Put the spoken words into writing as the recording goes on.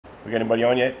We got anybody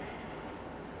on yet?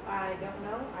 I don't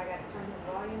know. I got to turn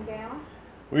the volume down.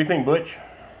 What do you think, Butch?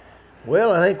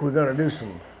 Well, I think we're going to do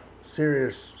some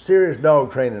serious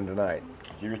dog training tonight.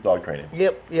 Serious dog training.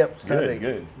 Yep. Sunday,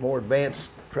 good. More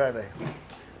advanced. Try to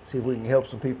see if we can help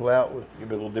some people out with.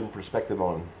 Give it a little different perspective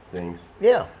on things.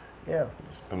 Yeah.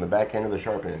 From the back end to the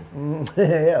sharp end.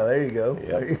 Yeah, there you go.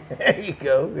 Yep. There you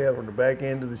go. Yeah, from the back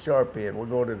end to the sharp end. We're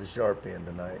going to the sharp end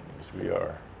tonight. Yes, we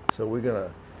are. So we're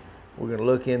gonna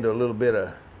look into a little bit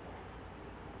of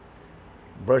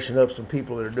brushing up some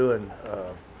people that are doing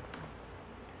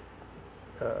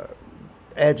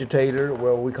agitator.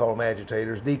 Well, we call them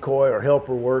agitators. Decoy or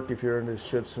helper work if you're into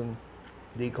Schutzen.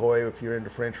 Decoy if you're into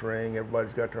French ring.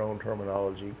 Everybody's got their own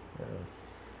terminology.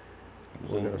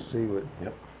 We're gonna see what.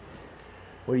 Yep.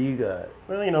 What do you got?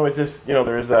 Well, it's just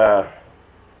there's the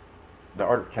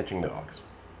art of catching dogs.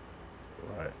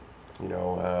 Right.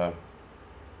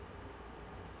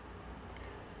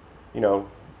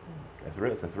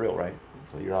 It's a thrill, right?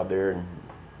 So you're out there and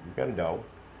you've got a dog.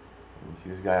 And you see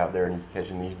this guy out there and he's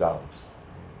catching these dogs.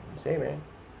 You say, hey, man,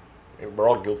 we're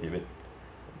all guilty of it.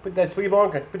 Put that sleeve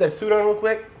on, put that suit on real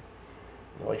quick.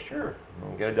 You're like, sure.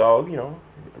 Get a dog,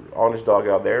 honest dog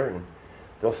out there, and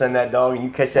they'll send that dog and you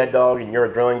catch that dog and your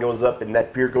adrenaline goes up and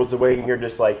that fear goes away and you're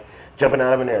just like jumping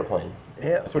out of an airplane.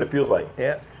 Yeah. That's what it feels like.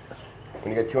 Yeah.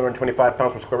 When you got 225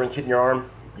 pounds per square inch hitting your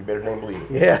arm, you better name believe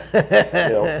it. Yeah.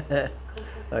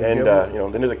 And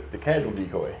then there's the casual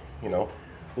decoy.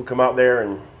 We'll come out there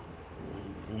and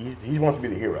he wants to be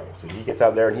the hero. So he gets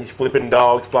out there and he's flipping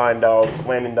dogs, flying dogs,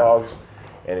 landing dogs,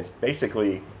 and it's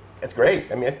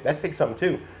great. I mean, that takes something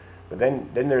too. But then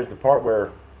there's the part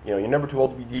where you're never too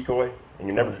old to be decoy and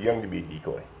you're never too young to be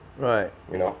decoy. Right.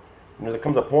 And there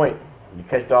comes a point you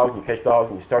catch dogs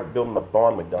and you start building a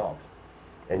bond with dogs.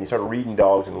 And you start reading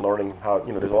dogs and learning how,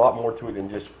 there's a lot more to it than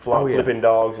just flipping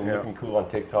dogs and looking cool on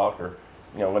TikTok or,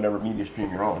 whatever media stream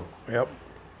you're on. Yep.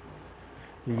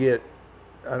 You get,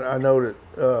 I know that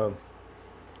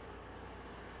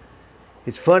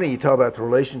it's funny you talk about the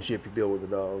relationship you build with the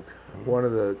dog. Mm-hmm. One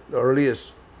of the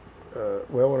earliest,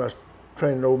 when I was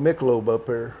training old Michelob up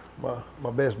there,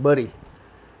 my best buddy,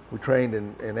 we trained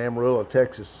in Amarillo,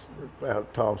 Texas, out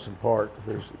at Thompson Park. If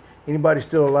there's anybody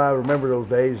still alive, remember those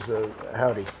days,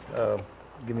 howdy,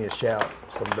 give me a shout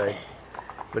someday.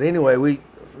 But anyway,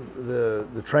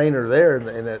 the trainer there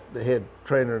and the head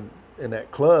trainer in that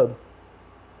club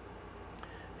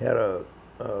had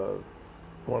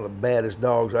one of the baddest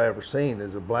dogs I ever seen.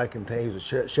 Is a black and tan. He's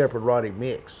a Shepherd Rottie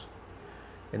mix,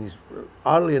 and he's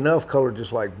oddly enough colored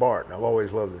just like Bart. And I've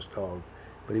always loved this dog,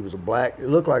 but he was it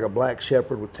looked like a black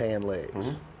shepherd with tan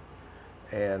legs,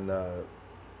 and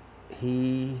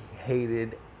he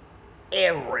hated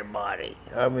everybody.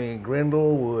 I mean,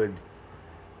 Grindle would.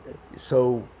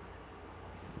 So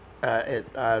I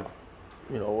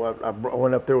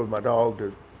went up there with my dog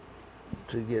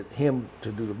to get him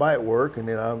to do the bite work, and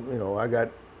then I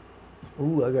got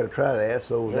to try that.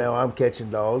 So now I'm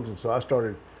catching dogs, and so I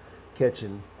started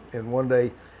catching. And one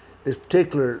day, this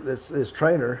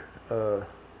trainer, Bill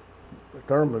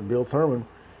Thurman,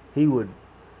 he would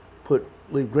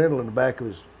leave Grindle in the back of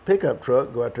his pickup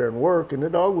truck, go out there and work, and the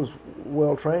dog was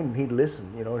well trained, and he'd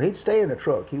listen, and he'd stay in the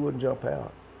truck. He wouldn't jump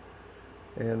out.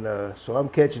 And so I'm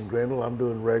catching Grindle. I'm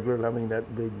doing regular. And I mean,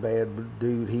 that big bad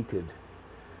dude,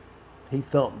 he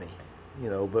thumped me,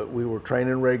 but we were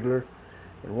training regular.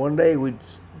 And one day we'd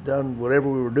done whatever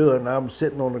we were doing, and I'm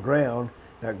sitting on the ground.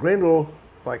 Now Grindle,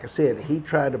 like I said, he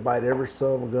tried to bite every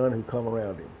son of a gun who come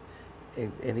around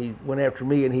him. And he went after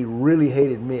me, and he really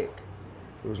hated Mick.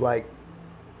 It was like,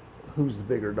 who's the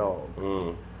bigger dog?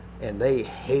 And they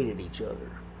hated each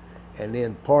other. And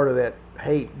then part of that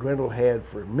hate Grindle had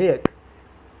for Mick,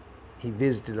 he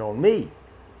visited on me.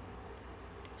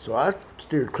 So I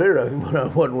steered clear of him when I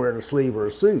wasn't wearing a sleeve or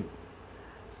a suit.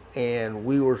 And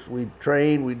we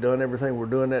trained, we'd done everything we're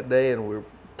doing that day, and we're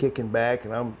kicking back,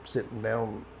 and I'm sitting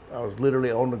down. I was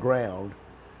literally on the ground.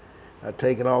 I'd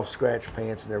taken off scratch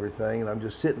pants and everything, and I'm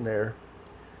just sitting there.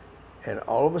 And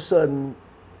all of a sudden,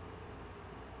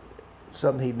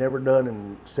 something he'd never done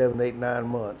in 7, 8, 9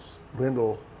 months,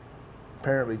 Grindle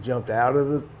apparently jumped out of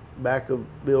the back of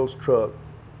Bill's truck.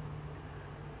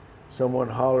 Someone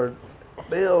hollered,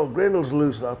 "Bill, Grindle's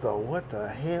loose." And I thought, what the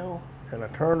hell? And I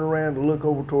turned around to look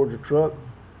over towards the truck,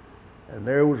 and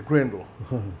there was Grindle.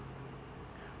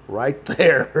 Right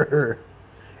there.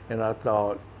 And I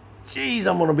thought, geez,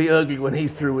 I'm going to be ugly when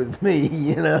he's through with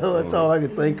me. That's all I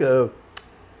could think of.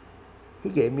 He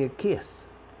gave me a kiss.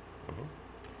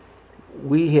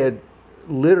 We had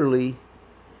literally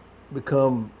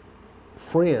become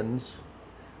friends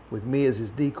with me as his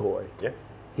decoy. Yeah.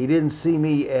 He didn't see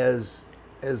me as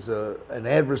an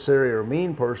adversary or a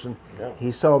mean person. Yeah.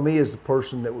 He saw me as the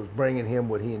person that was bringing him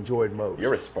what he enjoyed most.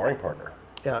 You're a sparring partner.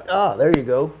 Yeah. Ah, there you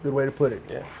go. Good way to put it.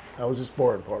 Yeah. I was a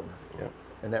sparring partner. Yeah.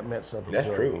 And that meant something. That's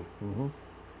to true. Mm-hmm.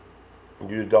 You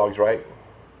do the dogs right.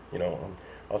 You know,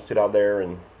 I'll sit out there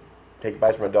and take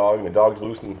bites from a dog, and the dog's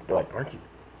loose, and they're like, "Aren't you?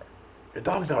 The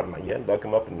dog's out." I'm like, "Yeah." Duck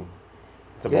them up, and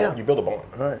it's a bond. You build a bond.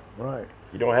 Right. Right.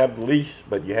 You don't have the leash,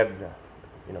 but you have the,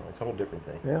 you know, it's a whole different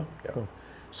thing. Yeah. Cool.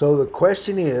 So the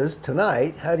question is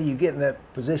tonight, how do you get in that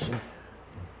position?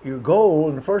 Your goal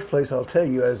in the first place, I'll tell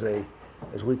you, as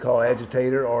we call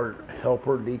agitator or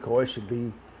helper, decoy, should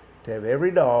be to have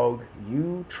every dog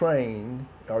you train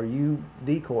or you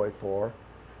decoy for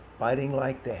biting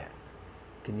like that.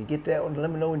 Can you get that one? Let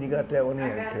me know when you got that one in,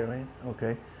 Caroline.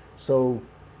 Okay. So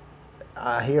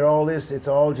I hear all this, it's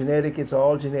all genetic,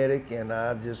 and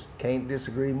I just can't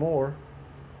disagree more.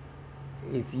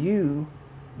 If you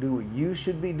do what you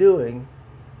should be doing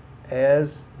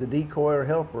as the decoy or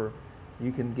helper,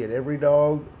 you can get every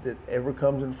dog that ever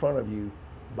comes in front of you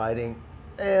biting,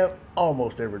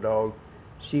 almost every dog.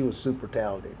 She was super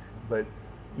talented, but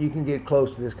you can get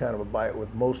close to this kind of a bite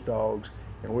with most dogs,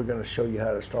 and we're going to show you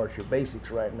how to start your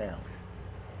basics right now.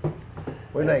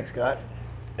 What do you think, Scott?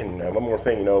 And one more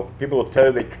thing, you know, people will tell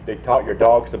you they taught your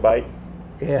dogs to bite.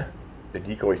 Yeah. The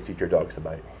decoys teach your dogs to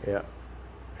bite. Yeah.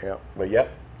 Yeah. But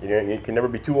yep, you can never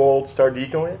be too old to start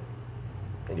decoying,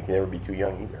 and you can never be too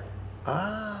young either.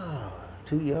 Ah,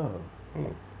 too young.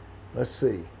 Let's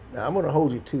see. Now I'm going to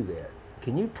hold you to that.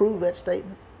 Can you prove that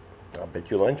statement? I'll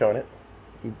bet you lunch on it.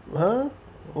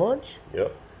 Lunch?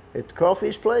 Yep. At the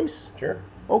crawfish place? Sure.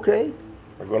 Okay.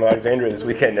 We're going to Alexandria this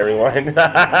weekend, everyone.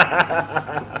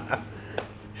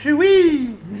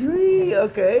 Shoo-wee!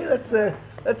 Okay, let's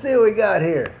see what we got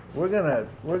here. We're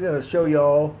gonna show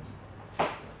y'all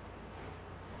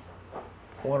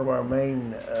one of our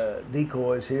main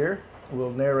decoys here.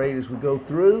 We'll narrate as we go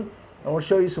through. I want to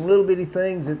show you some little bitty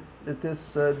things that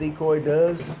this decoy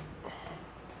does.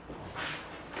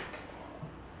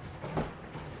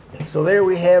 So there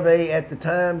we have at the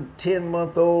time,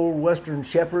 10-month-old Western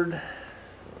Shepherd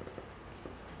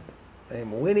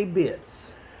named Winnie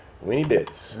Bits. Winnie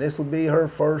Bits. And this will be her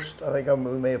first, I think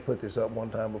we may have put this up one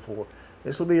time before.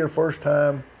 This will be her first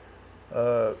time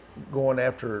going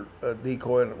after a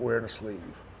decoy and wearing a sleeve.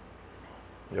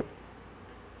 Yep.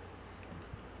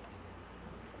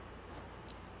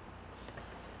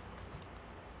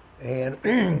 And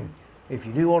if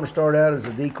you do want to start out as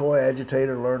a decoy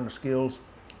agitator, learn the skills,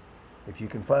 if you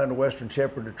can find a Western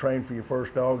Shepherd to train for your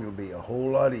first dog, it'll be a whole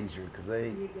lot easier because There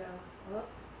you go. Oops.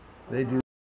 they do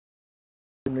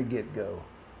from the get-go.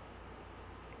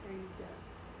 There you go.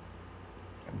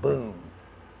 Boom.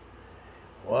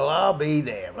 Well, I'll be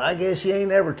damned. I guess you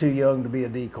ain't ever too young to be a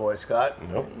decoy, Scott.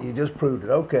 Nope. You just proved it.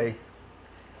 Okay.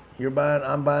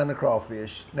 I'm buying the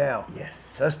crawfish. Now,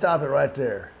 Yes. let's stop it right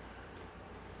there.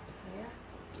 Yeah.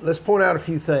 Let's point out a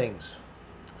few things.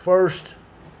 First,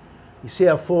 you see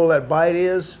how full that bite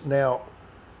is? Now,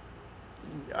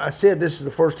 I said this is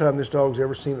the first time this dog's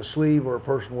ever seen a sleeve or a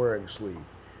person wearing a sleeve.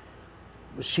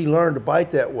 She learned to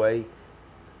bite that way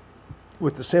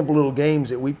with the simple little games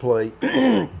that we play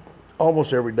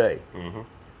almost every day. Mm-hmm.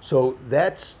 So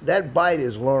that bite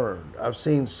is learned. I've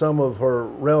seen some of her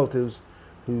relatives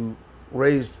who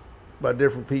raised by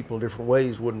different people in different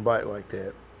ways wouldn't bite like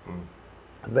that.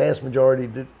 The vast majority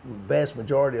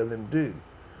of them do.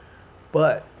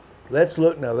 But let's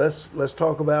look now. Let's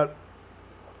talk about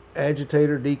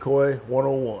Agitator Decoy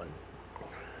 101.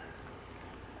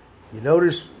 You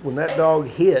notice when that dog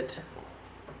hit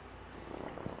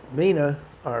Mina,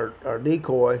 our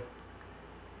decoy,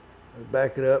 let's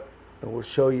back it up and we'll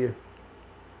show you.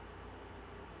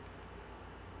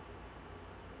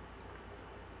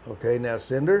 Okay, now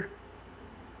send her.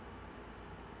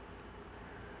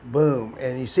 Boom.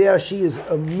 And you see how she is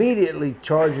immediately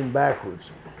charging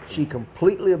backwards. She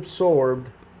completely absorbed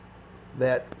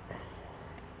that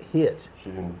hit.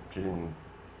 She didn't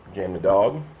jam the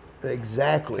dog.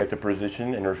 Exactly. Kept the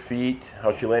position in her feet.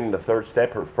 How she landed the third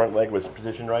step, her front leg was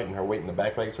positioned right and her weight in the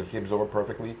back leg, so she absorbed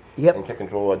perfectly. Yep. And kept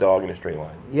control of the dog in a straight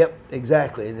line. Yep,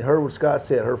 exactly. And heard what Scott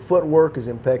said. Her footwork is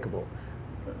impeccable.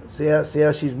 See how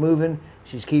she's moving?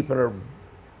 She's keeping her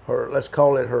let's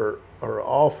call it her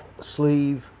off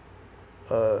sleeve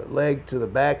leg to the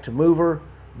back to move her.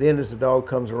 Then as the dog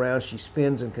comes around, she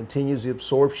spins and continues the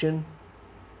absorption.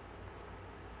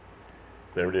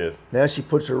 There it is. Now she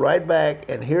puts her right back,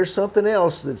 and here's something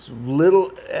else that's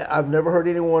little. I've never heard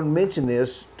anyone mention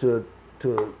this to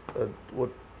what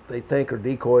they think are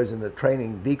decoys in the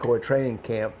decoy training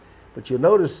camp, but you'll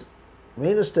notice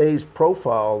Mina stays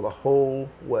profile the whole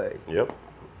way. Yep.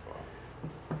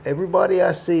 everybody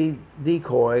I see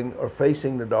decoying are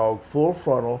facing the dog full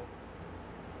frontal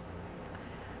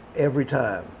every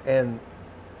time. And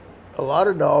a lot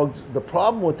of dogs, the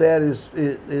problem with that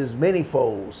is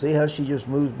many-fold. See how she just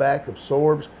moves back,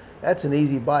 absorbs? That's an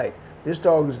easy bite. This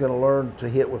dog is going to learn to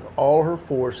hit with all her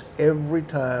force every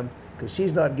time because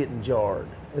she's not getting jarred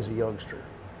as a youngster.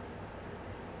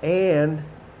 And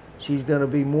she's going to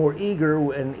be more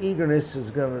eager, and eagerness is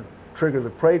going to trigger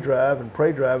the prey drive, and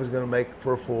prey drive is going to make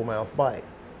for a full mouth bite.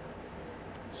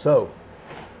 So,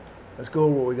 let's go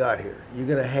over what we got here. You're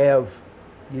going to have,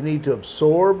 you need to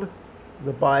absorb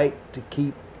the bite to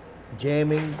keep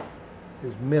jamming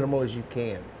as minimal as you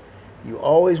can. You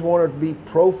always want it to be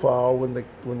profile when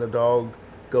the dog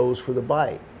goes for the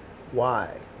bite.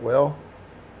 Why? Well,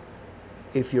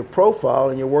 if you're profile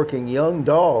and you're working young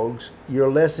dogs,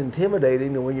 you're less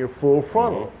intimidating than when you're full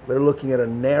frontal. Mm-hmm. They're looking at a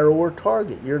narrower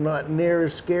target. You're not near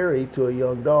as scary to a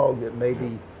young dog that may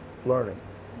be learning.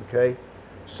 Okay,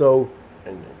 so.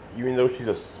 And even though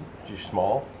she's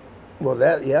small. Well,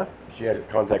 that yeah. She has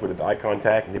contact with the eye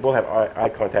contact, and they both have eye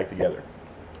contact together.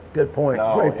 Good point.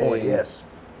 Now, Great point. Yes.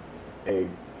 A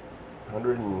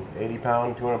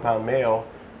 180-pound, 200-pound male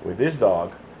with this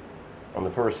dog on the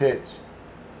first hits,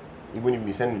 he wouldn't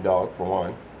even be sending the dog, for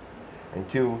one, and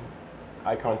two,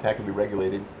 eye contact would be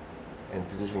regulated and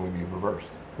positioning would be reversed.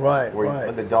 Right, Where right. you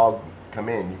let the dog come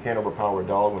in. You can't overpower a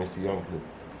dog when it's too young. Cause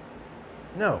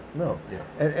it's, no. Yeah.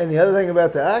 And the other thing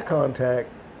about the eye contact,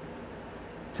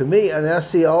 to me, and I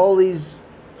see all these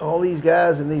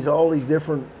guys and all these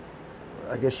different,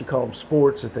 I guess you call them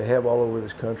sports that they have all over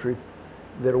this country,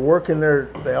 that are working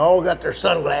they all got their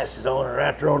sunglasses on and are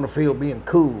out there on the field being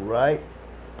cool, right?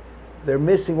 They're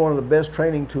missing one of the best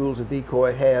training tools a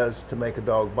decoy has to make a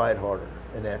dog bite harder,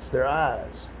 and that's their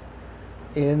eyes.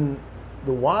 In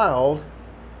the wild,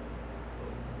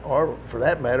 or for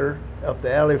that matter, up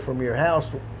the alley from your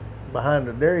house behind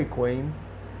the Dairy Queen,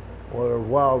 where there's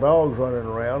wild dogs running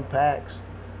around, packs,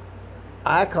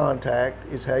 eye contact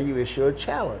is how you issue a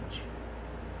challenge.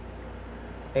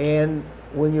 And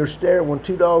when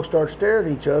two dogs start staring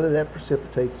at each other, that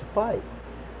precipitates the fight.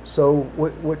 So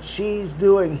what she's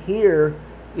doing here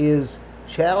is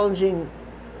challenging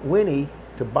Winnie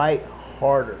to bite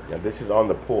harder. yeah, this is on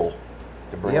the pull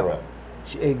to bring her up.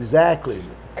 Exactly.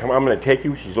 Come on, I'm going to take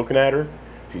you. She's looking at her.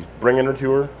 She's bringing her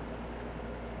to her.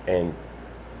 And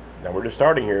now we're just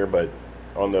starting here, but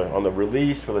on the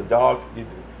release for the dog, so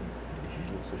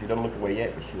she doesn't look away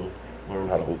yet, but she'll learn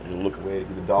how to look away to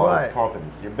give the dog Right.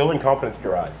 confidence. You're building confidence with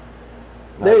your eyes.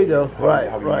 There you go. How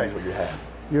Right, you right. use what you have.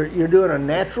 You're doing a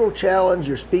natural challenge.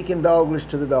 You're speaking doglish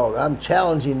to the dog. I'm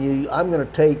challenging you. I'm going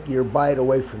to take your bite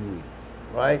away from you,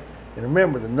 right? And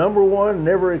remember, the number one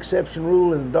never exception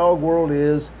rule in the dog world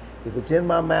is, if it's in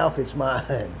my mouth, it's mine.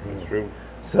 That's true.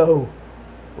 So,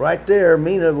 right there,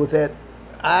 Mina, with that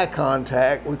eye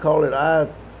contact, we call it eye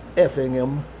effing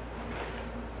him,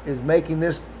 is making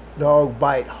this dog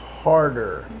bite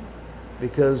harder,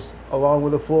 because along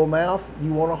with a full mouth,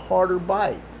 you want a harder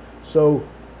bite. So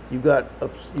you've got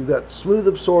smooth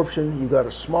absorption, you've got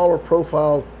a smaller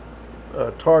profile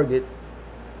target.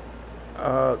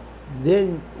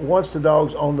 Then once the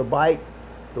dog's on the bite,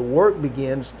 the work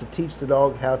begins to teach the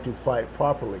dog how to fight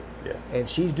properly. Yes. And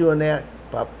she's doing that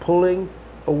by pulling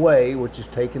away, which is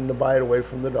taking the bite away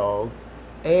from the dog,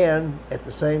 and at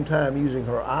the same time using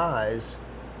her eyes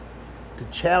to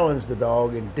challenge the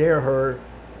dog and dare her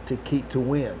to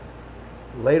win.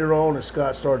 Later on, as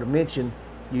Scott started to mention,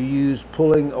 you use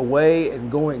pulling away and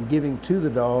going and giving to the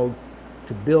dog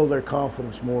to build their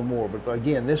confidence more and more. But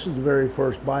again, this is the very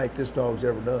first bite this dog's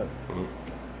ever done. Mm-hmm.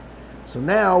 So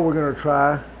now we're going to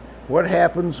try what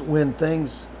happens when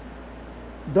things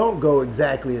don't go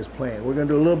exactly as planned. We're going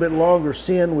to do a little bit longer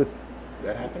sin with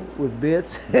That happens? with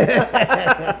bits.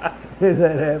 That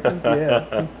happens,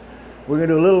 yeah. We're going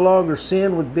to do a little longer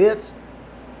sin with bits,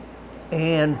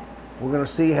 and we're going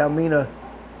to see how Mina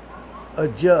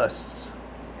adjusts.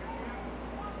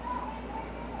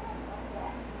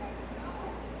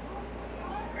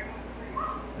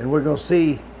 And we're going to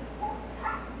see,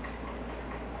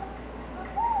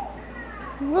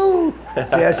 woo!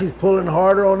 See how she's pulling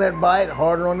harder on that bite,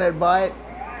 harder on that bite?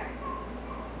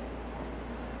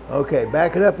 Okay,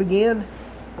 back it up again.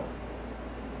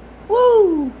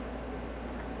 Woo!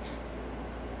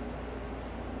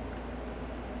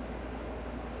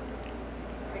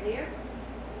 Right here?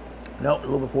 No, a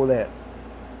little before that.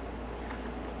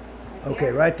 Right Okay,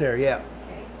 here? right there, yeah.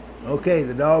 Okay. Okay,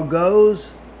 the dog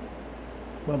goes.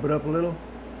 Bump it up a little.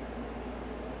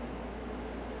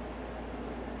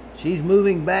 She's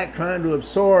moving back, trying to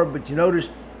absorb, but you notice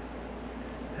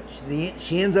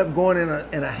she ends up going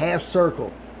in a half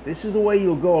circle. This is the way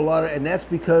you'll go a lot of, and that's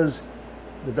because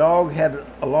the dog had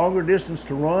a longer distance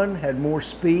to run, had more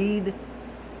speed,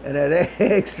 and that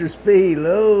extra speed,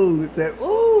 it's that,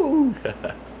 ooh,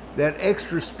 that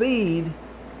extra speed,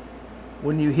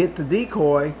 when you hit the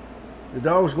decoy, the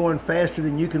dog's going faster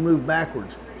than you can move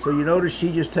backwards. So you notice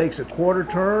she just takes a quarter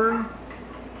turn,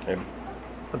 And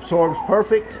absorbs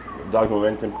perfect. the dog's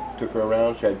momentum took her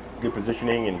around. She had good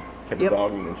positioning and kept Yep. the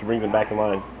dog, and she brings him back in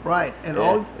line. Right, and Yeah.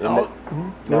 all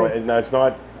Now, now it's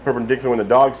not perpendicular when the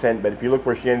dog sent, but if you look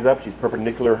where she ends up, she's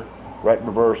perpendicular, right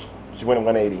reverse. She went at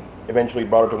 180. Eventually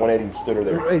brought her to 180 and stood her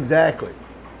there. exactly.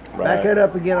 Right. Back that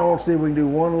up again. I want to see if we can do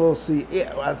one little see.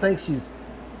 Yeah, I think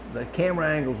the camera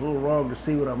angle's a little wrong to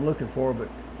see what I'm looking for, but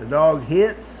the dog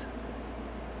hits.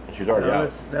 And she's already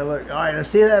out. Now look, all right, now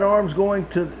see that arm's going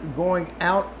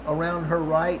out around her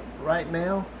right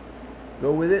now?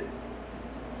 Go with it.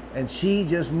 And she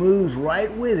just moves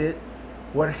right with it.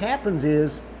 What happens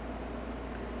is,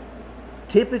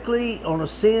 typically on a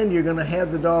send, you're going to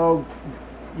have the dog,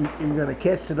 you're going to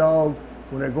catch the dog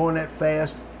when they're going that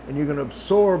fast, and you're going to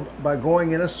absorb by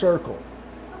going in a circle.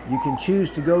 You can choose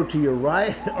to go to your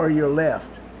right or your left.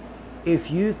 If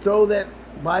you throw that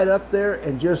bite up there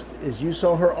and just as you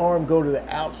saw her arm go to the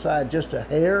outside just a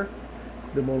hair,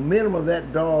 the momentum of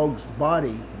that dog's body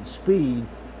and speed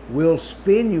will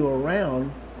spin you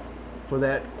around for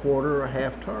that quarter or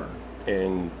half turn.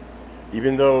 And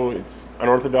even though it's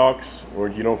unorthodox, or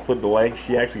you don't flip the leg,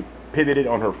 she actually pivoted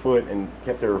on her foot and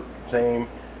kept her same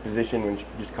position when she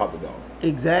just caught the dog.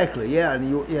 Exactly, yeah.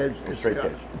 And Straight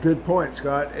Scott, catch. good point,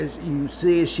 Scott. As you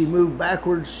see, as she moved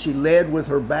backwards, she led with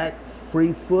her back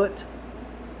free foot.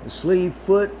 The sleeve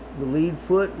foot, the lead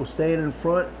foot was staying in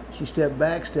front. She stepped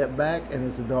back, and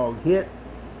as the dog hit,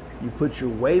 you put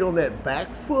your weight on that back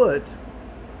foot.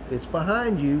 It's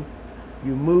behind you.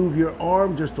 You move your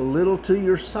arm just a little to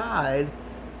your side,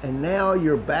 and now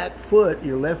your back foot,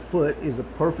 your left foot, is a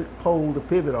perfect pole to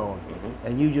pivot on.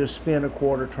 And you just spin a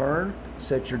quarter turn,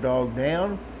 set your dog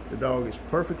down. The dog is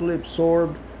perfectly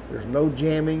absorbed. There's no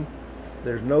jamming.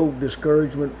 There's no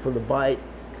discouragement for the bite.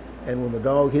 And when the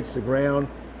dog hits the ground,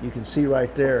 you can see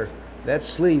right there, that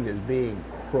sleeve is being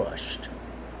crushed.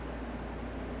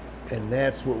 And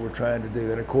that's what we're trying to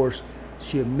do. And of course,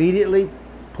 she immediately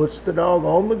puts the dog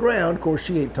on the ground. Of course,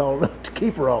 she ain't tall enough to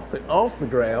keep her off the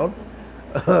ground.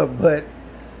 But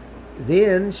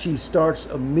then she starts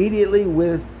immediately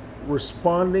with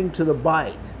responding to the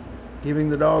bite, giving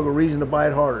the dog a reason to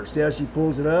bite harder. See how she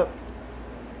pulls it up?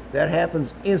 That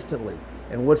happens instantly.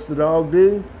 And what's the dog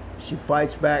do? She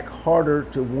fights back harder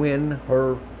to win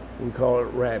her, we call it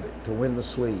rabbit, to win the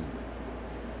sleeve.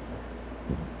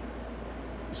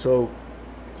 So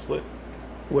Slit.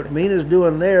 what Mina's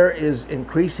doing there is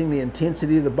increasing the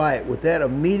intensity of the bite. With that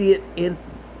immediate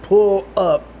pull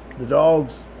up, the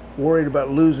dog's worried about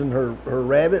losing her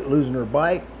rabbit, losing her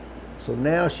bite. So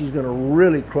now she's going to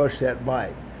really crush that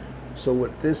bite. So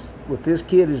what this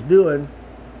kid is doing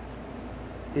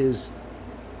is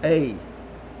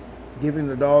giving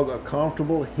the dog a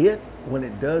comfortable hit when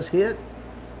it does hit.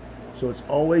 So it's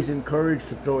always encouraged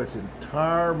to throw its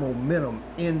entire momentum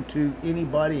into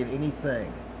anybody and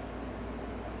anything.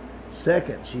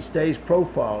 Second, she stays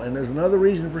profile, and there's another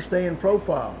reason for staying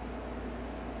profile.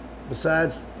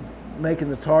 Besides making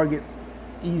the target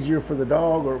easier for the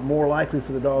dog or more likely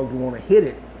for the dog to want to hit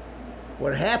it,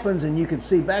 what happens, and you can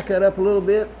see, back that up a little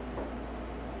bit,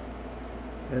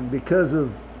 and because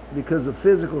of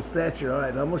physical stature, all right,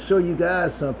 I'm going to show you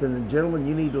guys something, and gentlemen,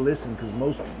 you need to listen because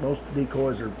most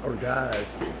decoys are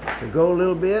guys. So go a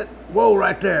little bit. Whoa,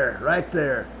 right there, right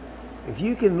there. If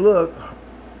you can look,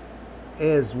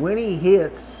 as Winnie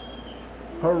hits,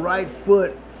 her right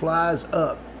foot flies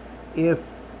up. If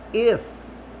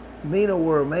Mina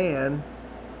were a man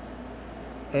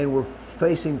and were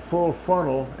facing full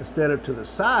frontal instead of to the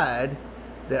side,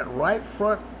 that right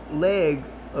front leg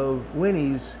of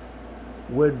Winnie's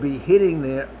would be hitting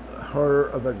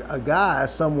a guy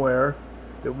somewhere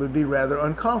that would be rather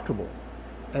uncomfortable.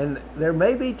 And there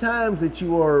may be times that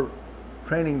you are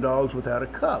training dogs without a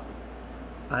cup.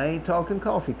 I ain't talking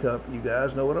coffee cup, you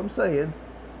guys know what I'm saying.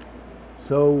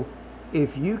 So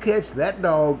if you catch that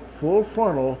dog full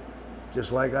frontal,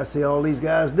 just like I see all these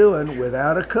guys doing,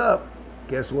 without a cup,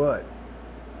 guess what?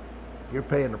 You're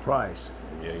paying the price.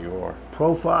 Yeah, you are.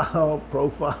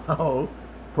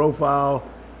 Profile.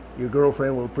 Your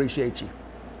girlfriend will appreciate you.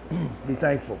 Be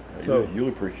thankful. So You'll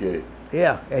appreciate it.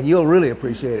 yeah, and you'll really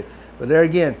appreciate it. But there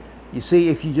again, you see,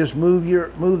 if you just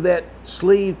move that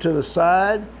sleeve to the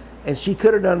side, and she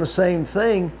could have done the same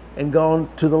thing and gone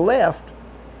to the left,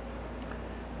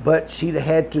 but she'd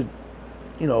had to,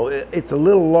 it's a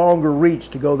little longer reach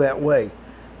to go that way.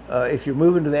 If you're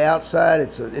moving to the outside,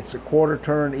 it's a quarter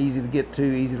turn, easy to get to,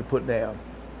 easy to put down.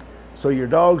 So your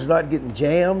dog's not getting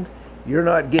jammed, you're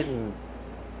not getting,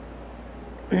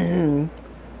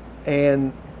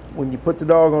 and when you put the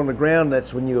dog on the ground,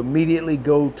 that's when you immediately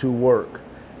go to work.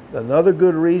 Another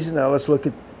good reason, now let's look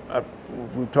at,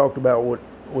 we've talked about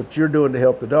what you're doing to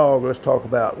help the dog, let's talk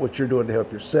about what you're doing to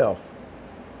help yourself.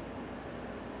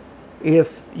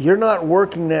 If you're not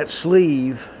working that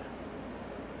sleeve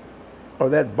or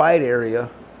that bite area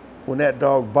when that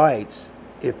dog bites,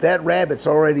 if that rabbit's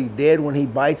already dead when he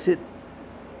bites it,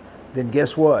 then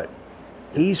guess what?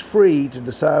 He's free to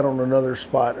decide on another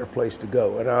spot or place to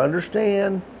go. And I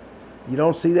understand you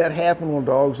don't see that happen on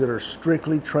dogs that are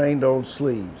strictly trained on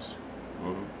sleeves.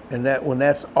 Mm-hmm. And that when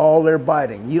that's all they're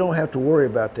biting, you don't have to worry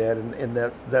about that in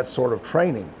that sort of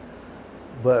training.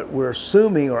 But we're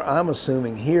assuming, or I'm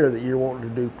assuming here, that you're wanting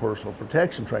to do personal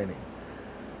protection training.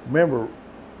 Remember,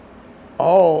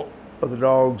 all of the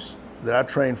dogs that I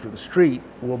train for the street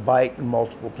will bite in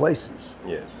multiple places.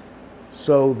 Yes.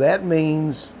 So that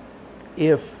means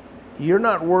if you're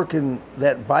not working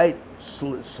that bite,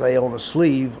 say on a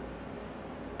sleeve,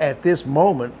 at this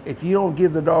moment, if you don't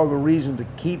give the dog a reason to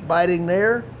keep biting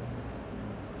there,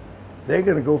 they're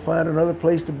going to go find another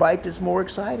place to bite that's more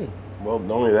exciting. Well,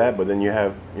 not only that, but then you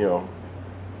have,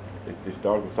 this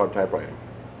dog will start typewriting.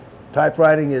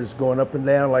 Typewriting is going up and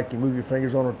down like you move your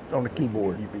fingers on a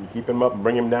keyboard. You keep him up and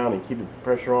bring him down and keep the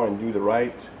pressure on and do the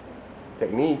right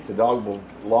techniques. The dog will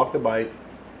lock the bite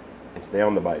and stay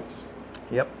on the bites.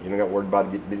 Yep. You don't got to worry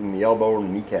about it getting the elbow or the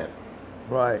kneecap.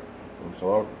 Right. And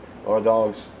so our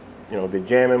dogs, they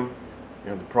jam him,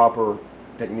 the proper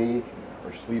technique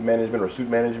or sleeve management or suit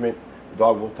management, the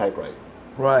dog will typewrite.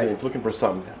 Right. And it's looking for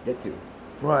something to get to.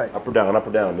 Right. Up or down, up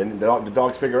or down. Then the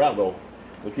dogs figure out, though.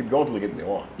 They'll keep going until they get what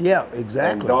they want. Yeah,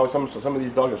 exactly. And dogs, some of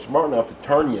these dogs are smart enough to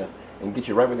turn you and get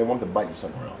you right where they want to bite you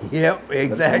somewhere else. Yep,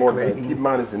 exactly. Keep in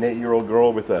mind, it's an 8-year-old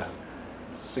girl with a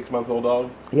 6-month-old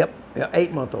dog. Yep, yeah,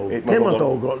 8-month-old,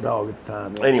 10-month-old dog at the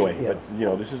time. Anyway, yeah.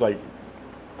 But this is like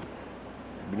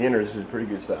beginner. This is pretty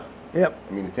good stuff. Yep.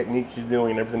 I mean, the techniques she's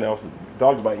doing and everything else. The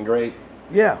dog's biting great.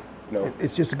 Yeah.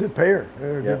 It's just a good pair.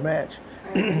 They're a good match.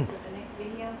 All right, for the next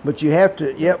video. But you have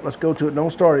to. Yep. Let's go to it.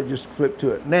 Don't start it. Just flip to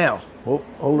it. Now,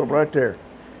 hold up right there.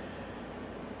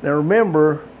 Now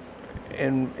remember,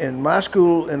 in my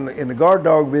school, in the guard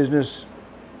dog business,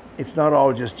 it's not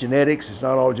all just genetics. It's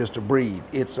not all just a breed.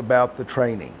 It's about the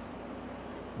training.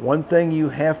 One thing you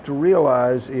have to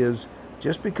realize is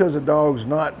just because a dog's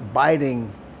not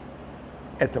biting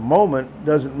at the moment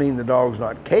doesn't mean the dog's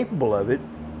not capable of it.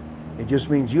 It just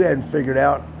means you hadn't figured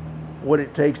out what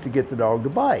it takes to get the dog to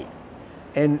bite.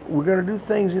 And we're going to do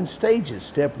things in stages.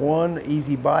 Step 1,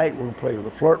 easy bite. We're going to play with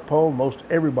a flirt pole. Most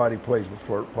everybody plays with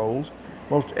flirt poles.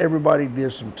 Most everybody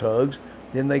does some tugs.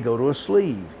 Then they go to a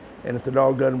sleeve. And if the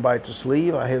dog doesn't bite the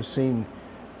sleeve, I have seen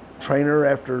trainer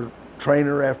after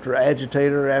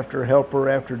agitator, after helper,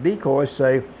 after decoy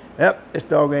say, yep, this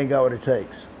dog ain't got what it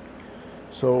takes.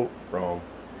 So, Wrong.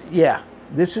 Yeah,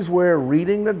 this is where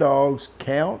reading the dogs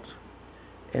count.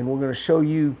 And we're going to show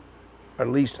you, at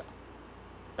least,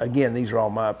 again, these are all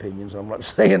my opinions. I'm not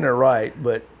saying they're right,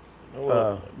 but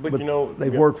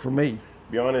they've worked for me.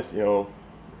 Be honest,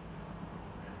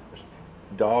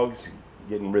 dogs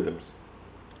get in rhythms.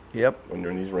 Yep. When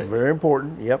they're in these rings. Very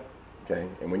important. Yep. Okay.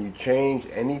 And when you change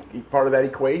any part of that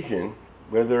equation,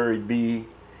 whether it be,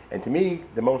 and to me,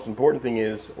 the most important thing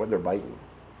is what they're biting.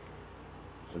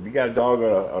 So if you got a dog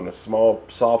on a small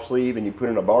soft sleeve and you put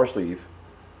in a bar sleeve,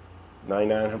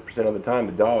 99% of the time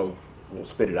the dog will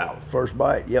spit it out. First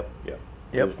bite. Yep. Yep.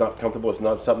 Yep. It's not comfortable. It's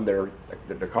not something their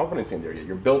confidence in there yet.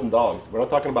 You're building dogs. We're not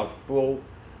talking about full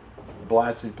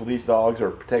blasted police dogs or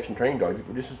protection trained dogs.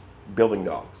 We're just building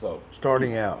dogs. So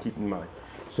starting out. Keep in mind.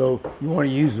 So you want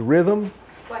to use the rhythm.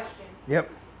 Question. Yep.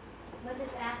 Linda's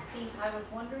asking, I was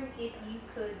wondering if you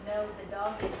could know the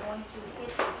dog is going to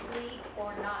hit the sleeve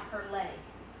or not her leg.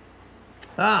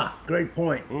 Ah, great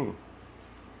point.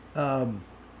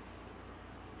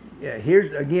 Yeah,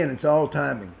 here's, again, it's all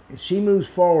timing. If she moves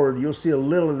forward, you'll see a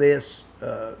little of this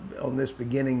on this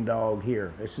beginning dog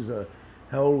here. This is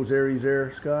how old was Aries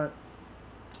there, Scott?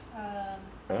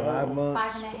 5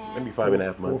 months? 5.5. Maybe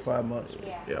 5.5 months. 4 or 5 months.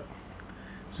 Yeah.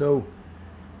 So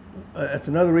that's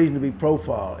another reason to be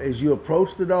profile. As you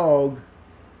approach the dog,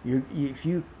 if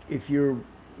you're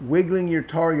wiggling your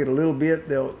target a little bit,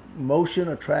 motion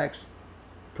attracts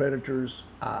predators'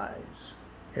 eyes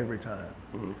every time.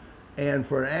 Mm-hmm. And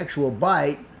for an actual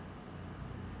bite,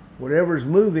 whatever's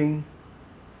moving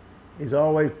is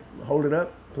always hold it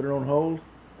up, put it on hold.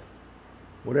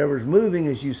 Whatever's moving,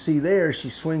 as you see there, she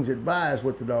swings it by is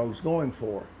what the dog's going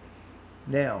for.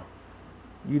 Now,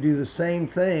 you do the same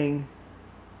thing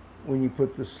when you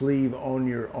put the sleeve on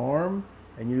your arm,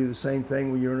 and you do the same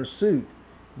thing when you're in a suit.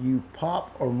 You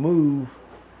pop or move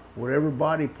whatever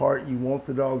body part you want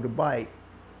the dog to bite.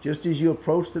 Just as you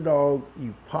approach the dog,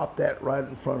 you pop that right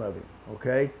in front of him,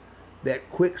 okay? That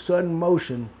quick, sudden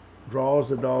motion draws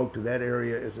the dog to that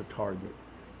area as a target.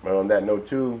 But on that note,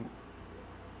 too,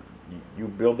 you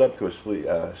build up to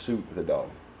a suit with a dog.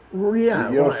 Well, yeah,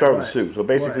 you don't start with right. a suit. So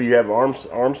basically, you have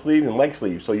arm sleeves and leg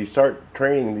sleeves. So you start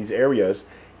training in these areas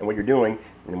and what you're doing.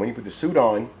 And when you put the suit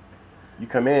on, you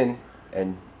come in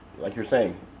and, like you're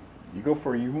saying, you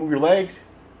move your legs.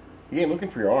 He ain't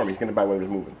looking for your arm. He's going to bite whatever's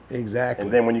moving. Exactly.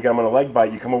 And then when you got him on a leg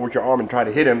bite, you come over with your arm and try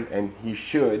to hit him, and he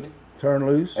should turn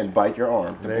loose and bite your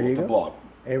arm to block.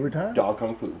 Every time. Dog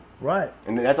kung fu. Right.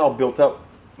 And that's all built up,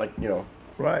 like,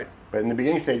 Right. But in the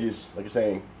beginning stages, like you're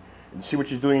saying, you see what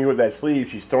she's doing here with that sleeve,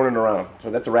 she's throwing it around. So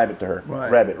that's a rabbit to her.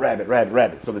 Right. Rabbit, rabbit, rabbit,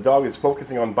 rabbit. So the dog is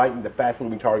focusing on biting the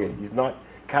fast-moving target. He's not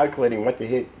calculating what to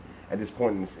hit at this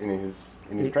point in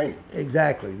his training.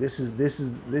 Exactly. This is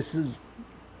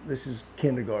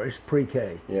kindergarten. It's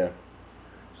pre-K. Yeah.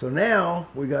 So now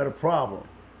we got a problem.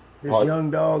 This young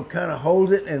dog kind of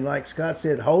holds it, and like Scott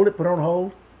said, hold it, put on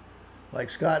hold. Like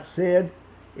Scott said,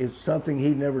 it's something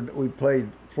we played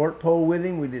flirt pole with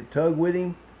him, we did tug with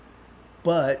him,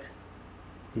 but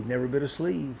he'd never bit a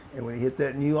sleeve. And when he hit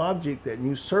that new object, that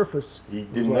new surface, he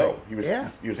didn't know. He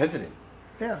was hesitant.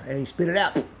 Yeah, and he spit it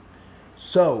out.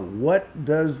 So what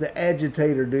does the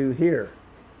agitator do here?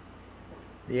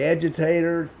 The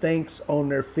agitator thinks on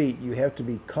their feet. You have to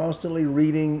be constantly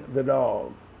reading the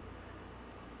dog.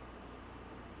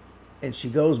 And she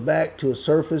goes back to a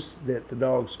surface that the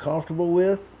dog's comfortable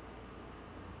with.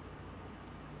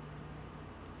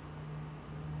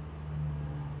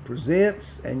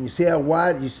 Presents, and you see how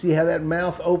wide, you see how that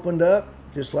mouth opened up,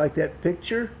 just like that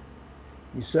picture?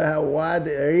 You saw how wide,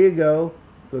 there you go.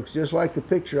 Looks just like the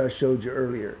picture I showed you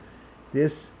earlier.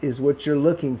 This is what you're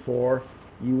looking for.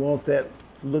 You want that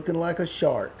looking like a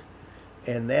shark.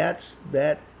 And that's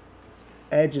that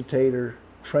agitator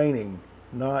training,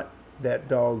 not that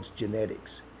dog's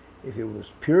genetics. If it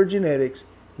was pure genetics,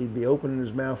 he'd be opening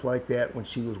his mouth like that when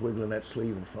she was wiggling that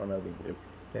sleeve in front of him. Yep.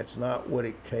 That's not what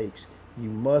it takes. You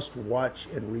must watch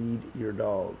and read your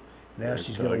dog. Now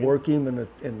she's going to work him in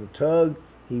the tug.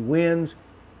 He wins,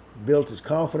 built his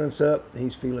confidence up,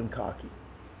 he's feeling cocky.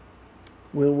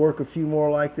 We'll work a few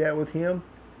more like that with him.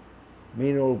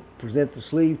 Mina will present the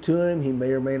sleeve to him. He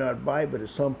may or may not bite, but at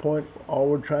some point, all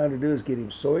we're trying to do is get him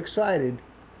so excited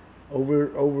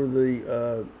over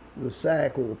the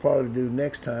sack. What we'll probably do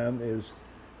next time is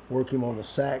work him on the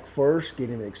sack first, get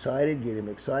him excited,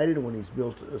 and when he's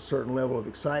built a certain level of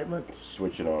excitement,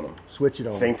 switch it on him.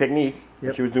 Same technique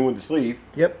that she was doing with the sleeve.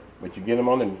 Yep. But you get him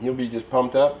on and he'll be just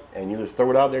pumped up, and you just throw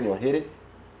it out there and you'll hit it.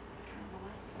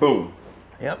 Boom.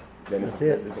 Yep. Then that's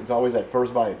it. It's always that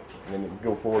first bite, and then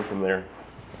go forward from there.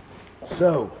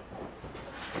 So,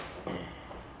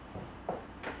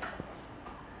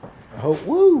 I hope,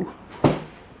 woo!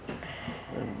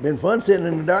 Been fun sitting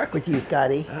in the dark with you,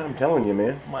 Scotty. I'm telling you,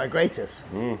 man. My gracious.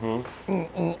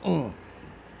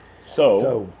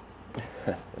 So,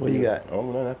 what do you got? Oh,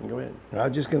 no, nothing. Go ahead. I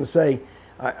was just going to say,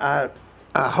 I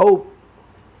hope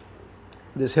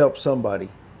this helps somebody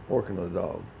working with a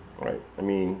dog. Right. I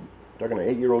mean, talking an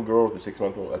 8-year-old girl with a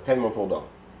 10-month-old dog.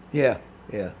 Yeah,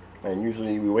 yeah. And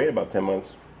usually we wait about 10 months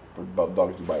for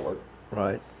dogs to do bite work.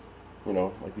 Right. You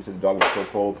know, like you said, the dog was so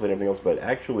cold, playing everything else, but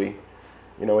actually,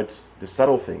 it's the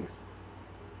subtle things.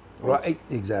 Right,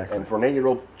 exactly. And for an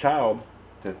 8-year-old child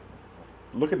to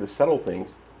look at the subtle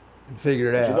things and figure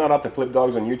it out. She's not out to flip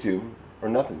dogs on YouTube or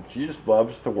nothing. She just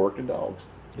loves to work the dogs.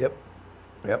 Yep.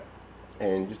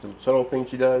 And just the subtle things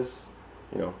she does,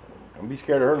 I'm be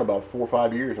scared of her in about 4 or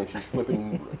 5 years when she's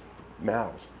flipping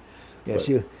mouths. Yeah,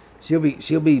 but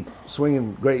she'll be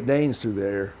swinging Great Danes through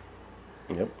there.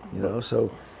 Yep.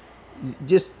 So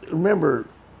just remember,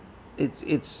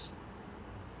 it's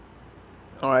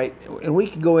all right. And we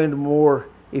could go into more.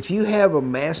 If you have a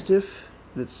Mastiff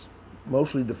that's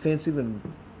mostly defensive and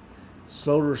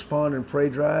slow to respond in prey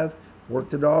drive, work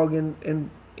the dog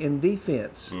in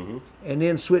defense, and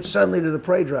then switch suddenly to the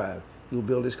prey drive. You'll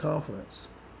build his confidence.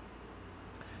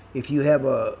 If you have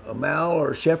a Mal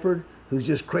or a Shepherd who's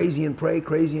just crazy in prey,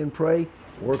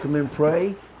 work him in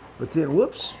prey, but then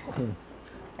whoops,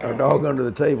 our dog under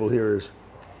the table here is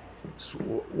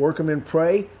work him in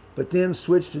prey, but then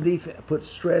switch to defense, put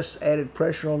stress, added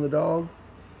pressure on the dog,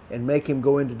 and make him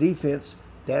go into defense.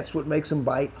 That's what makes him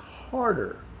bite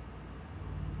harder.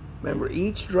 Remember,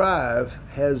 each drive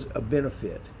has a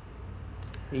benefit.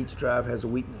 Each drive has a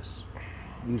weakness.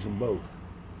 Use them both.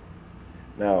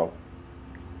 Now,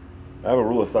 I have a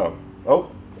rule of thumb.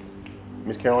 Oh,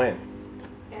 Miss Carol Ann.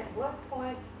 At what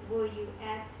point will you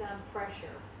add some pressure?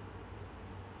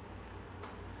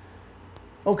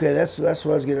 Okay, that's what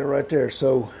I was getting at right there.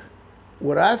 So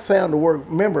what I found to work,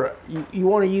 remember, you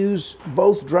want to use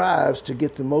both drives to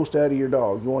get the most out of your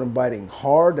dog. You want him biting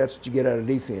hard, that's what you get out of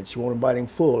defense. You want him biting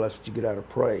full, that's what you get out of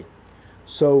prey.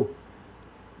 So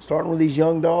starting with these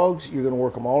young dogs, you're going to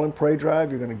work them all in prey drive.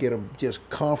 You're going to get them just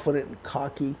confident and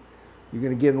cocky. You're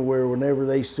going to get them where whenever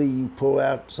they see you pull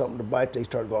out something to bite, they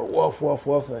start going woof, woof,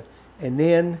 woof. And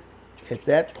then at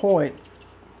that point,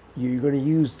 you're going to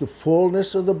use the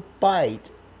fullness of the bite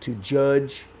to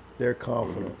judge their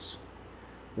confidence.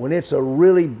 When it's a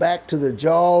really back to the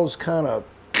jaws, kind of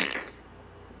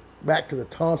back to the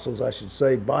tonsils, I should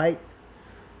say, bite,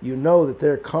 you know that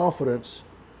their confidence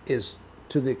is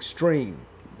to the extreme.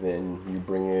 Then you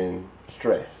bring in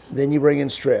stress. Then you bring in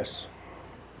stress.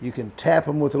 You can tap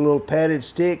them with a little padded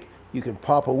stick. You can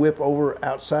pop a whip over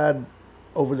outside,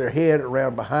 over their head,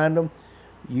 around behind them.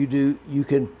 You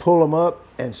can pull them up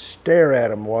and stare at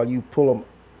them while you pull them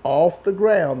off the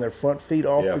ground, their front feet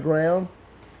off the ground.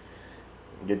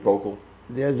 Get vocal.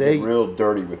 They get real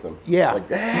dirty with them. Yeah. Like,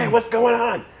 hey, what's going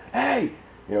on? Hey,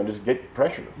 just get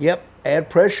pressure. Yep. Add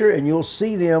pressure, and you'll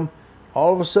see them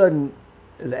all of a sudden.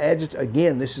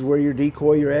 Again, this is where your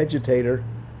decoy, your agitator,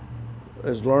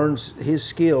 learns his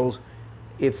skills.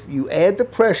 If you add the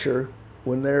pressure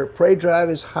when their prey drive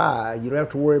is high, you don't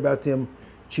have to worry about them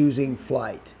choosing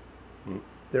flight.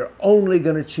 They're only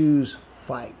going to choose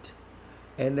fight.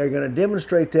 And they're going to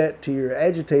demonstrate that to your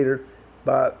agitator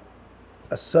by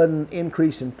a sudden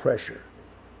increase in pressure.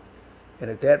 And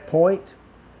at that point,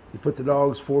 you put the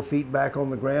dogs 4 feet back on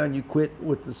the ground, you quit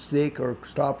with the stick or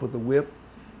stop with the whip.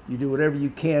 You do whatever you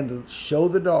can to show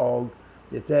the dog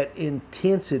that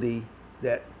intensity,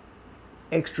 that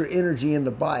extra energy in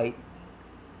the bite,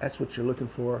 that's what you're looking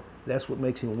for. That's what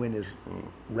makes him win his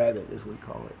rabbit, as we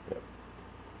call it. Yep.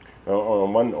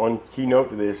 One key note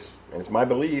to this, and it's my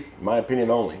belief, my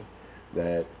opinion only,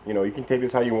 that you can take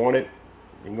this how you want it.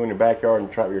 You can go in your backyard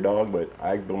and try it with your dog, but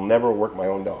I will never work my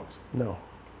own dogs. No.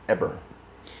 Ever.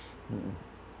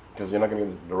 Because they're not going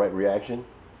to get the right reaction.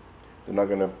 They're not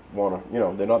going to want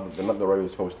to, they're not the right way they're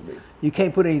supposed to be. You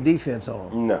can't put any defense on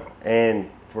them. No. And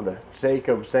for the sake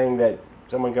of saying that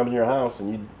someone comes in your house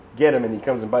and you get him and he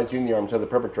comes and bites you in the arm to the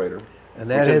perpetrator, and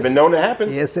that which has been known to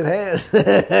happen. Yes, it has. So,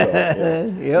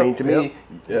 I mean, to me,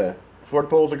 Florida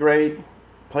poles are great.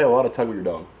 Play a lot of tug with your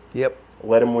dog. Yep.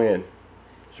 Let him win.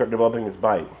 Start developing his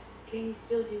bite. Can you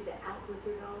still do the out with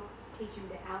your dog? Teach him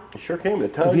the out? You sure can. The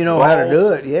tug. If you know how to do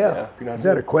it, yeah. Is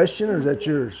that a it. question or is that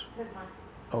yours? That's mine.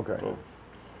 Okay.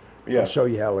 Yeah. I'll show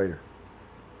you how later.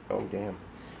 Oh, damn.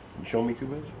 You show me too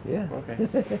much? Yeah.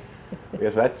 Okay. So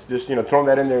that's just, throwing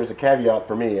that in there as a caveat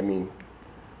for me. I mean.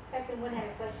 Second one had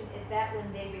a question. Is that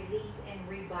when they release and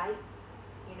rebite?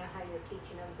 You know how you're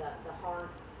teaching them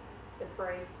the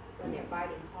prey when they're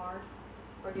biting hard?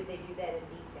 Or do they do that in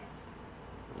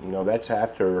defense? That's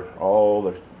after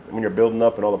when you're building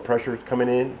up and all the pressure's coming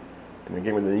in and they're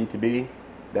getting where they need to be,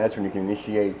 that's when you can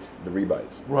initiate the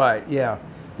rebites. Right, yeah.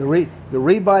 The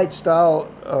rebite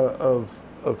style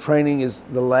of training is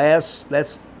the last,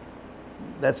 that's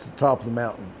the top of the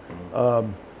mountain.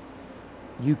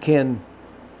 You can,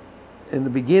 in the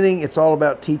beginning, it's all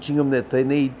about teaching them that they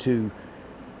need to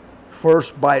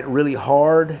first bite really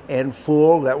hard and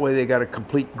full. That way they got a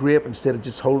complete grip instead of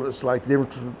just holding. It's like the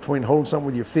difference between holding something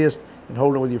with your fist and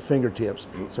holding it with your fingertips.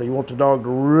 So you want the dog to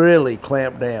really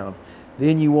clamp down.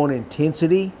 Then you want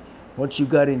intensity. Once you've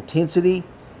got intensity,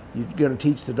 you're going to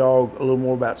teach the dog a little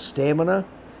more about stamina,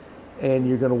 and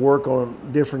you're going to work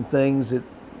on different things that,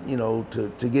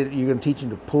 to get, you're going to teach him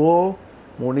to pull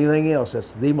more than anything else.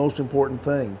 That's the most important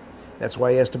thing. That's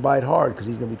why he has to bite hard, because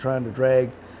he's going to be trying to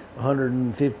drag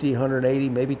 150, 180,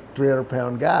 maybe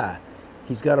 300-pound guy.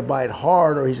 He's got to bite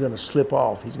hard or he's going to slip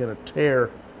off. He's going to tear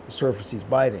the surface he's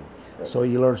biting. Right. So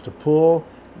he learns to pull,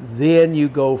 then you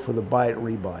go for the bite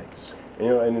rebites.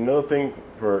 And another thing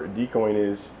for decoying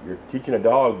is you're teaching a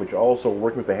dog, but you're also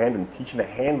working with the handler and teaching the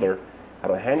handler how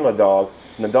to handle a dog.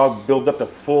 And the dog builds up to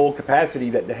full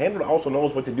capacity that the handler also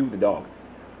knows what to do with the dog.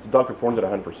 The dog performs at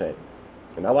 100%.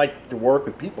 And I like to work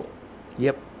with people.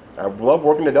 Yep. I love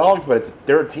working the dogs, but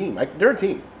they're a team. They're a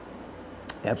team.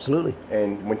 Absolutely.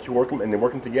 And once you work them and they're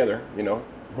working together,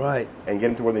 right, and get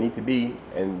them to where they need to be,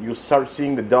 and you'll start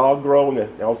seeing the dog grow, and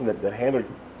all of a sudden the handler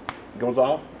goes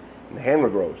off, and the handler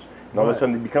grows, and all of a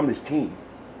sudden they become this team.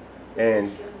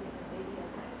 And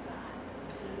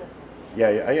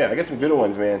yeah, I got some good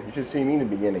ones, man. You should see me in the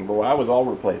beginning. Boy, I was all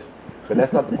over the place. But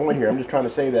that's not the point here. I'm just trying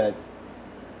to say that,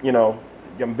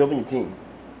 I'm building a team.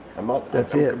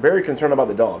 That's I'm it. very concerned about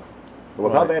the dog. But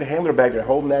without Right. that handler back there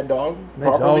holding that dog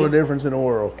Makes properly, all the difference in the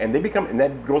world. and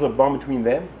that grows a bond between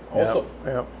them also.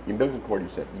 Yep. The umbilical cord, you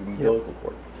said. The umbilical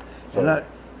cord. So, And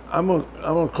I'm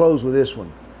gonna close with this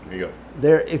one. there you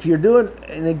go. If you're doing,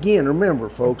 and again, remember,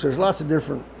 folks, there's lots of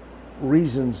different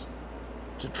reasons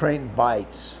to train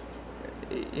bites.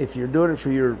 If you're doing it for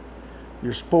your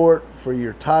sport, for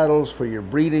your titles, for your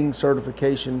breeding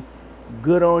certification,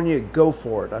 good on you. Go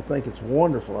for it. I think it's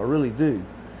wonderful. I really do.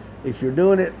 If you're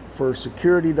doing it for a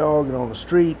security dog and on the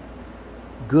street,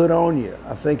 good on you.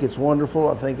 I think it's wonderful.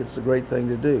 I think it's a great thing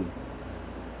to do.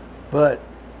 But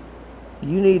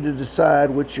you need to decide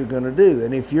what you're going to do.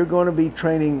 And if you're going to be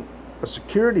training a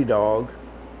security dog,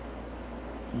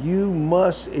 you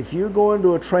must, if you're going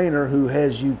to a trainer who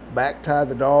has you back tie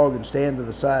the dog and stand to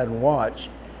the side and watch,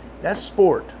 that's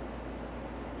sport.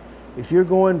 If you're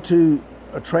going to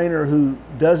a trainer who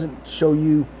doesn't show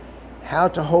you how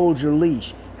to hold your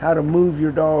leash, how to move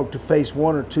your dog to face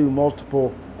one or two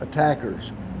multiple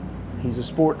attackers, he's a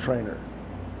sport trainer.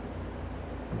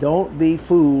 Don't be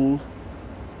fooled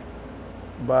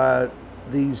by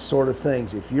these sort of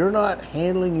things. If you're not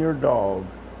handling your dog,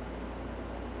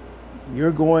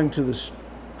 you're going to the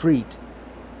street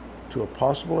to a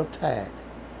possible attack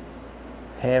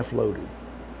half loaded.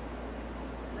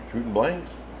 Shooting blanks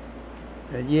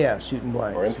And yeah, shooting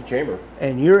blanks. or empty chamber.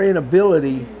 And your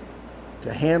inability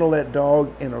to handle that dog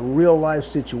in a real life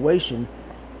situation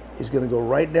is going to go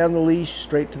right down the leash,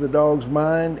 straight to the dog's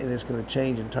mind, and it's going to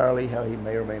change entirely how he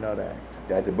may or may not act.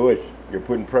 At the bush, you're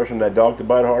putting pressure on that dog to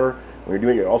bite harder. When you're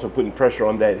doing it, you're also putting pressure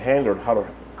on that handler how to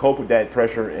cope with that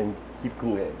pressure and keep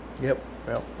cool head. Yep.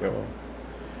 Yep. So,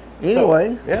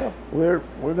 anyway, So, yeah, we're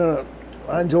gonna.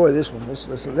 I enjoy this one. This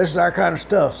is our kind of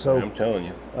stuff. So, I'm telling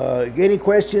you. get any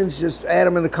questions? Just add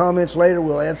them in the comments later.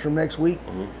 We'll answer them next week.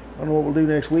 I don't know what we'll do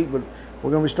next week, but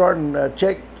we're gonna be starting.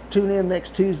 Tune in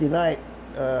next Tuesday night.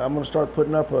 I'm gonna start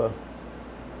putting up I'm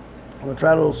gonna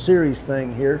try a little series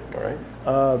thing here. All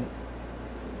right.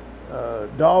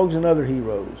 Dogs and other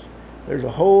heroes. There's a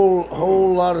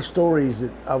whole lot of stories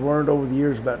that I've learned over the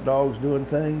years about dogs doing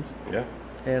things. Yeah.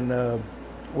 And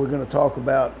we're going to talk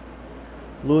about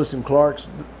Lewis and Clark's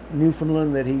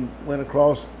Newfoundland that he went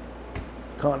across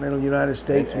continental United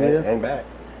States with. And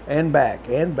back.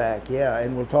 And back, yeah.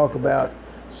 And we'll talk about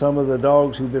some of the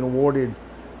dogs who've been awarded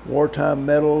wartime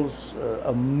medals,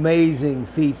 amazing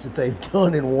feats that they've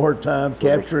done in wartime,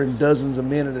 capturing dozens of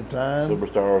men at a time. Silver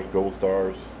stars, gold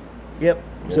stars. Yep,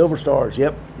 Yes. silver stars.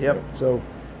 Yep. So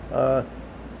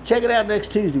check it out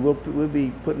next Tuesday. We'll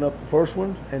be putting up the first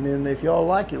one, and then if y'all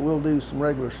like it, we'll do some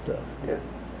regular stuff. Yeah.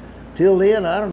 Till then, I don't